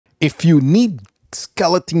If you need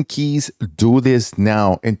skeleton keys, do this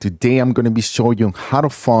now. And today I'm going to be showing you how to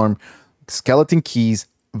farm skeleton keys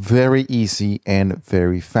very easy and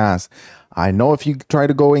very fast. I know if you try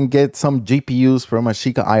to go and get some GPUs from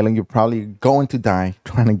Ashika Island, you're probably going to die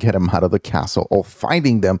trying to get them out of the castle or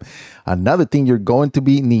finding them. Another thing you're going to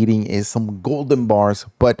be needing is some golden bars.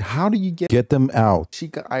 But how do you get them out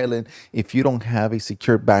Ashika Island if you don't have a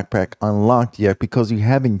secure backpack unlocked yet because you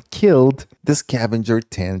haven't killed the scavenger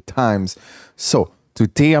 10 times? So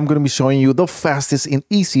today, I'm going to be showing you the fastest and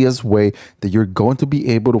easiest way that you're going to be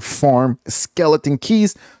able to farm skeleton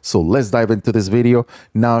keys. So let's dive into this video.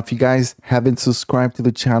 Now, if you guys haven't subscribed to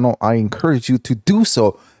the channel, I encourage you to do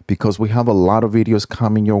so because we have a lot of videos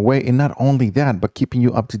coming your way. And not only that, but keeping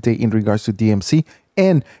you up to date in regards to DMC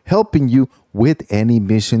and helping you with any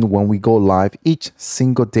mission when we go live each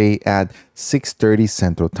single day at 6:30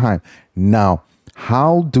 Central Time. Now,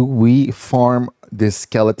 how do we farm the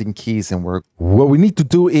skeleton keys? And what we need to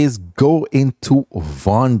do is go into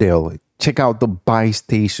Vondel, check out the buy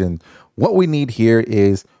station. What we need here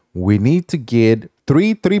is we need to get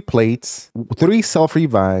three plates, 3 self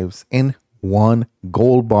revives, and 1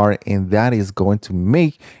 gold bar, and that is going to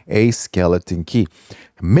make a skeleton key.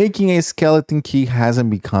 Making a skeleton key hasn't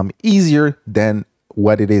become easier than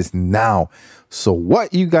what it is now. So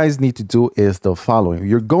what you guys need to do is the following.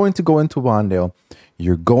 You're going to go into Vondel.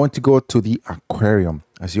 You're going to go to the aquarium.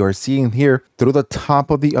 As you are seeing here, through the top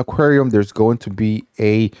of the aquarium, there's going to be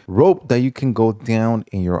a rope that you can go down,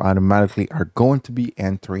 and you automatically are going to be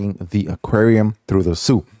entering the aquarium through the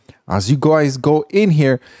zoo. As you guys go in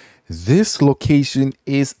here, this location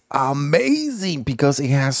is amazing because it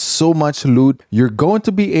has so much loot. You're going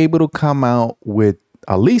to be able to come out with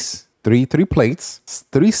at least three plates,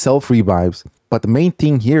 3 self revives. But the main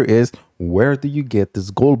thing here is, where do you get this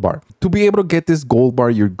gold bar? To be able to get this gold bar,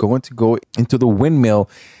 you're going to go into the windmill.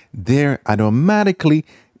 There automatically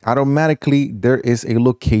there is a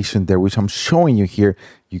location there, which I'm showing you here.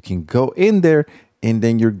 You can go in there, and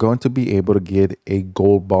then you're going to be able to get a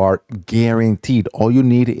gold bar guaranteed. All you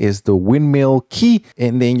need is the windmill key,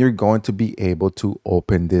 and then you're going to be able to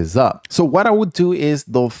open this up. So what I would do is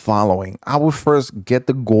the following. I will first get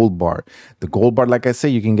the gold bar. The gold bar, like I said,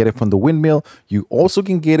 you can get it from the windmill. You also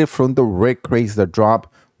can get it from the red crates that drop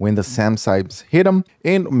when the SAM sites hit them,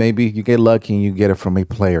 and maybe you get lucky and you get it from a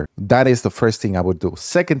player. That is the first thing I would do.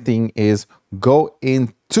 Second thing is go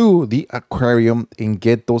into the aquarium and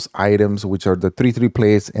get those items, which are the 3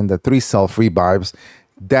 plates and the 3 self revives.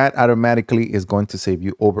 That automatically is going to save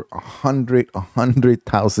you over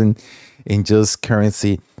 100,000 in just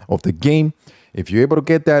currency of the game. If you're able to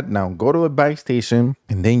get that, now go to a buy station,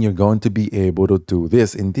 and then you're going to be able to do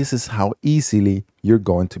this. And this is how easily you're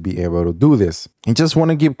going to be able to do this. And just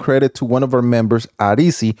want to give credit to one of our members,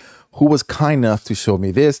 Arisi, who was kind enough to show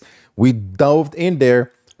me this. We dove in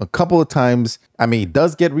there a couple of times. I mean, it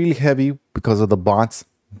does get really heavy because of the bots,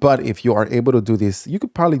 but if you are able to do this, you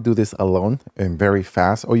could probably do this alone and very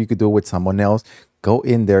fast, or you could do it with someone else. Go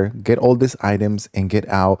in there, get all these items, and get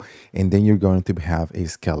out, and then you're going to have a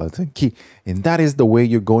skeleton key. And that is the way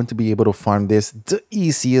you're going to be able to farm this the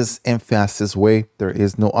easiest and fastest way. There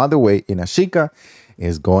is no other way. In Ashika,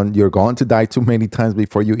 you're going to die too many times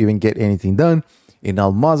before you even get anything done. In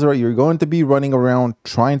Al Mazrah, you're going to be running around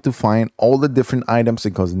trying to find all the different items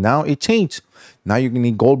because now it changed. Now you're going to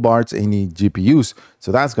need gold bars and you need GPUs.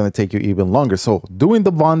 So that's going to take you even longer. So doing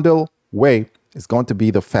the Vondel way is going to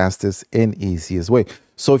be the fastest and easiest way.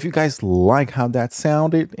 So if you guys like how that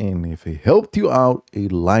sounded, and if it helped you out, a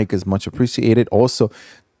like is much appreciated. Also,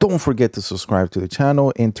 don't forget to subscribe to the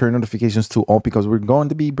channel and turn notifications to all, because we're going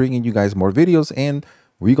to be bringing you guys more videos, and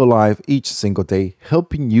we go live each single day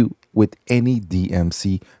helping you with any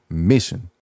DMC mission.